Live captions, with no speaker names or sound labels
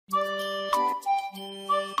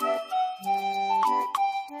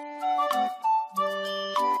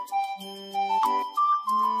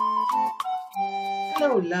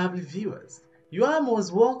Hello lovely viewers, you are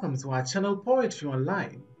most welcome to our channel Poetry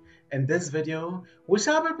Online. In this video, we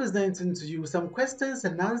shall be presenting to you some questions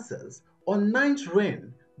and answers on Ninth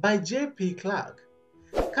Reign by J.P. Clark.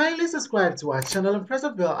 Kindly subscribe to our channel and press the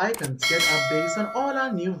bell icon to get updates on all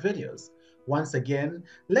our new videos. Once again,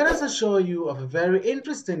 let us assure you of a very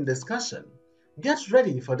interesting discussion. Get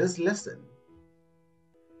ready for this lesson.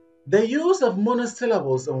 The use of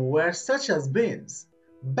monosyllables in words such as bins,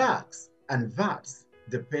 bags, and vats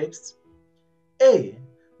depicts A.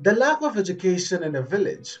 The lack of education in a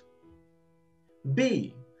village.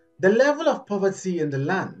 B. The level of poverty in the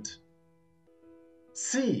land.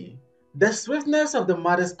 C. The swiftness of the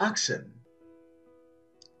mother's action.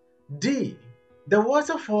 D. The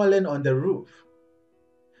water falling on the roof.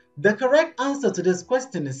 The correct answer to this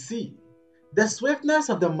question is C. The swiftness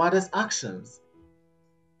of the mother's actions.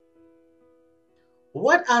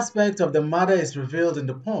 What aspect of the mother is revealed in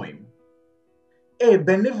the poem? A.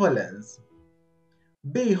 Benevolence.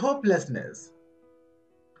 B. Hopelessness.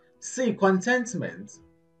 C. Contentment.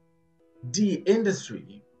 D.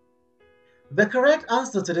 Industry. The correct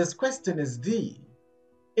answer to this question is D.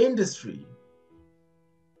 Industry.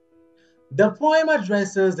 The poem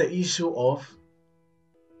addresses the issue of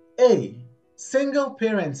A. Single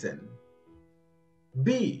parenting.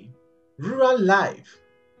 B. Rural life.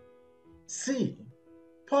 C.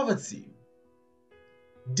 Poverty.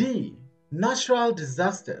 D. Natural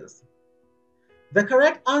disasters. The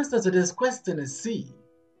correct answer to this question is C.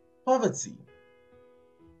 Poverty.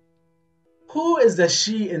 Who is the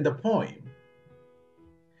she in the poem?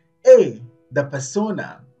 A. The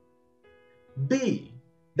persona. B.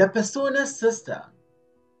 The persona's sister.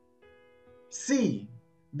 C.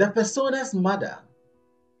 The persona's mother.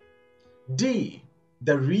 D.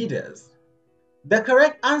 The readers. The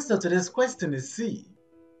correct answer to this question is C.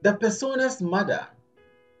 The persona's mother.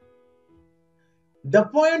 The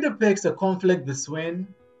poem depicts a conflict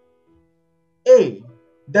between A.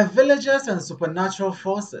 The villagers and supernatural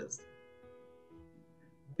forces.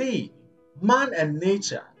 B. Man and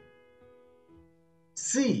nature.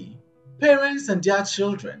 C. Parents and their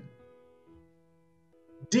children.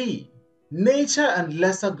 D. Nature and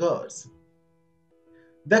lesser gods.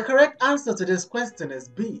 The correct answer to this question is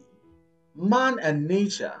B. Man and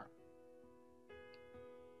nature.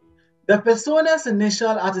 The persona's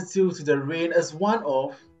initial attitude to the rain is one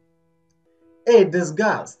of A.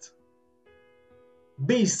 Disgust.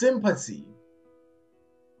 B. Sympathy.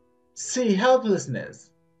 C. Helplessness.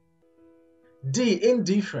 D.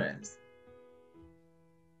 Indifference.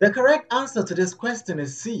 The correct answer to this question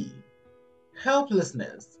is C.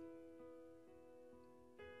 Helplessness.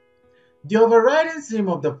 The overriding theme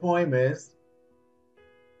of the poem is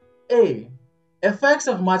A. Effects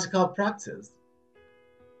of magical practice.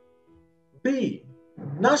 B.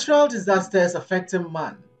 Natural disasters affecting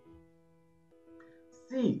man.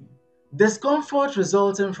 C. Discomfort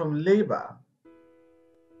resulting from labor.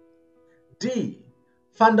 D.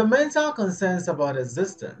 Fundamental concerns about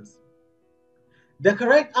existence. The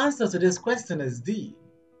correct answer to this question is D.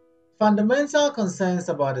 Fundamental concerns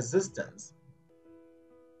about existence.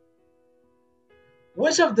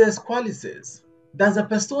 Which of these qualities does the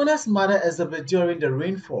persona's mother exhibit during the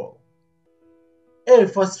rainfall? A.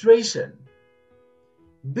 Frustration.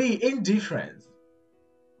 B. Indifference.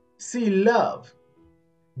 C. Love.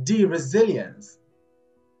 D. Resilience.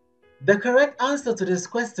 The correct answer to this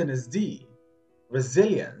question is D.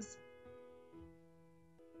 Resilience.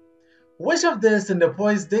 Which of these in the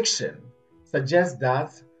poet's diction suggests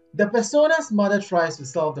that the persona's mother tries to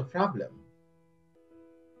solve the problem?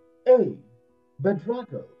 A.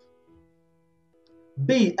 Bedraggled.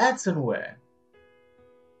 B. Earthenware.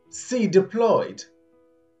 C. Deployed.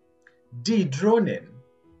 D. Droning.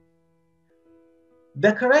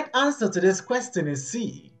 The correct answer to this question is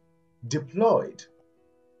C. Deployed.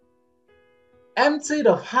 Emptied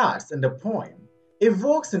of hearts in the poem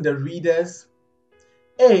evokes in the readers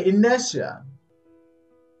A. Inertia.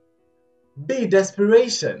 B.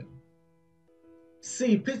 Desperation.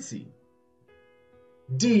 C. Pity.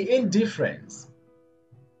 D. Indifference.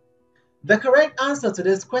 The correct answer to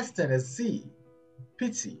this question is C.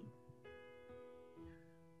 Pity.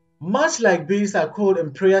 Much like bees are called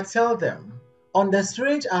in prayer tell them, on the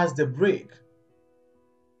strange as they break.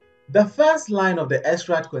 The first line of the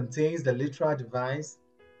extract contains the literal device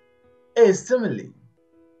A. Simile.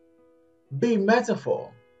 B.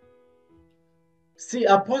 Metaphor. C.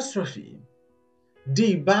 Apostrophe.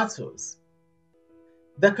 D. Battles.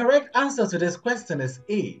 The correct answer to this question is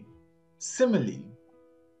A. Simile.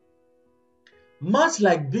 Much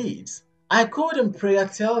like beads, I could in prayer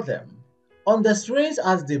tell them, on the strings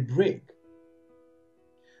as they break.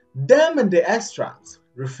 Them in the extract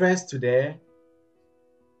refers to the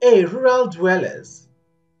A. Rural dwellers,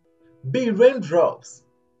 B. Raindrops,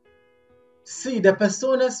 C. The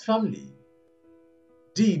persona's family,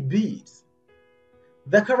 D. Bees.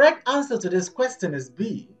 The correct answer to this question is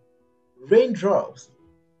B. Raindrops.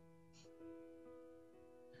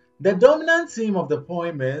 The dominant theme of the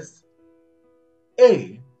poem is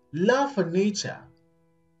A. Love for nature,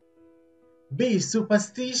 B.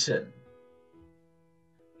 Superstition,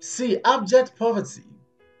 C. Abject poverty,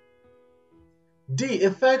 D.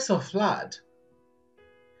 Effects of flood.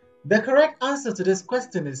 The correct answer to this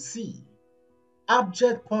question is C.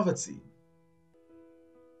 Abject poverty.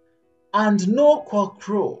 And no cock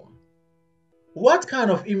crow. What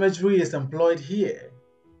kind of imagery is employed here?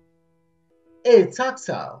 A.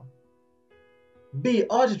 Tactile, B.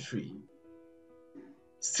 Auditory,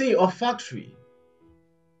 C. Olfactory,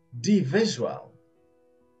 D. Visual.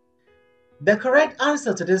 The correct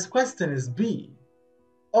answer to this question is B.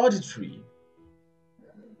 Auditory.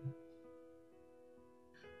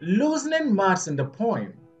 Loosening mats in the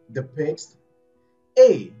poem depicts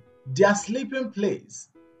A. Their sleeping place,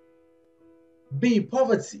 B.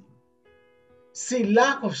 Poverty, C.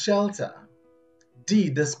 Lack of shelter, D.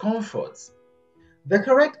 Discomfort. The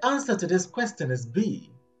correct answer to this question is B.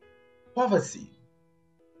 Poverty.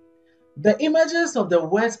 The images of the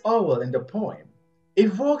wet owl in the poem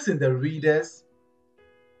evokes in the readers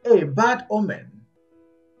A. Bad omen,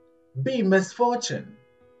 B. Misfortune,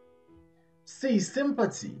 C.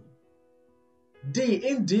 Sympathy, D.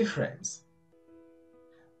 Indifference.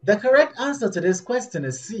 The correct answer to this question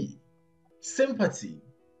is C. Sympathy.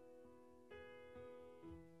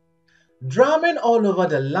 Drumming all over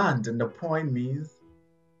the land in the poem means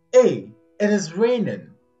A. It is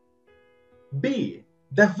raining, B.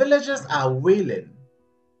 The villagers are wailing,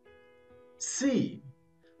 C.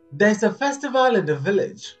 There is a festival in the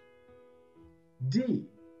village, D.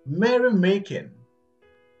 Merrymaking.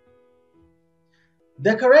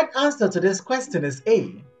 The correct answer to this question is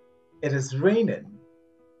A. It is raining.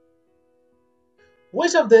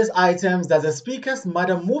 Which of these items does the speaker's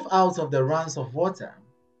mother move out of the runs of water?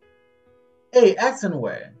 A.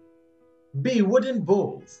 Earthenware, B. Wooden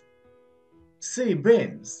bowls, C.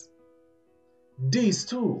 Bins, D.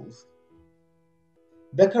 Stools.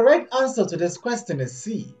 The correct answer to this question is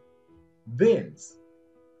C. Bins.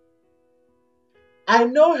 I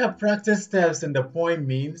know her practice steps in the poem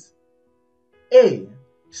means A.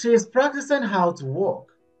 She is practicing how to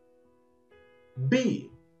walk, B.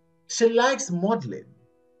 She likes modeling,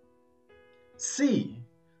 C.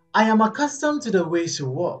 I am accustomed to the way she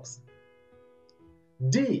walks,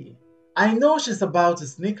 D. I know she's about to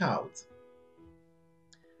sneak out.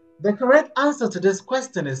 The correct answer to this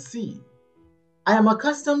question is C. I am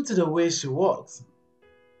accustomed to the way she walks.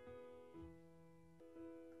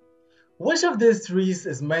 Which of these trees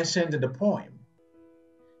is mentioned in the poem?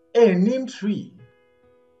 A. Neem tree,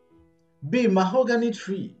 B. Mahogany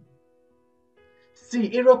tree, C.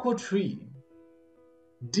 Iroko tree,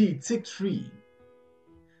 D. Teak tree.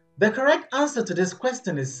 The correct answer to this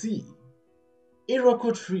question is C.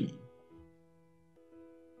 Iroko tree.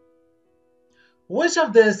 Which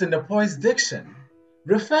of these in the poet's diction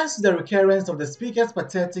refers to the recurrence of the speaker's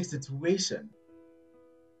pathetic situation?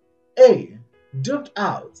 A. Duped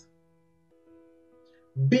out,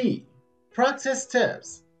 B. Practice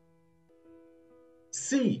steps,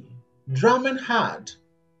 C. Drumming hard,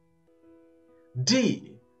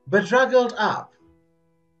 D. Bedraggled up.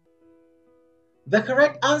 The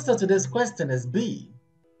correct answer to this question is B.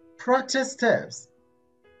 Practice steps.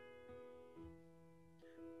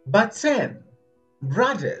 But 10.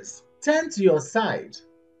 Brothers, turn to your side.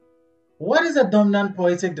 What is the dominant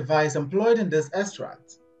poetic device employed in this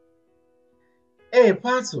extract? A.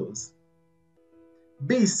 Pathos,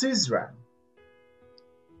 B. Caesura,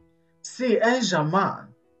 C. Enjambment,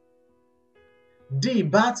 D.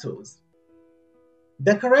 Battles.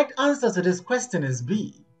 The correct answer to this question is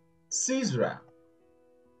B. Caesura.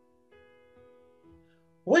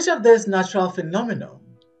 Which of these natural phenomena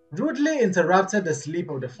rudely interrupted the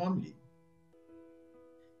sleep of the family?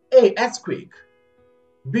 A. Earthquake,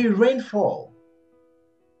 B. Rainfall,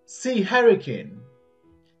 C. Hurricane,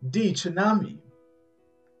 D. Tsunami.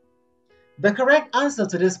 The correct answer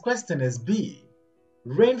to this question is B.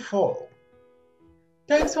 Rainfall.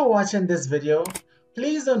 Thanks for watching this video.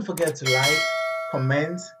 Please don't forget to like,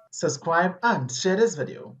 comment, subscribe, and share this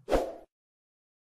video.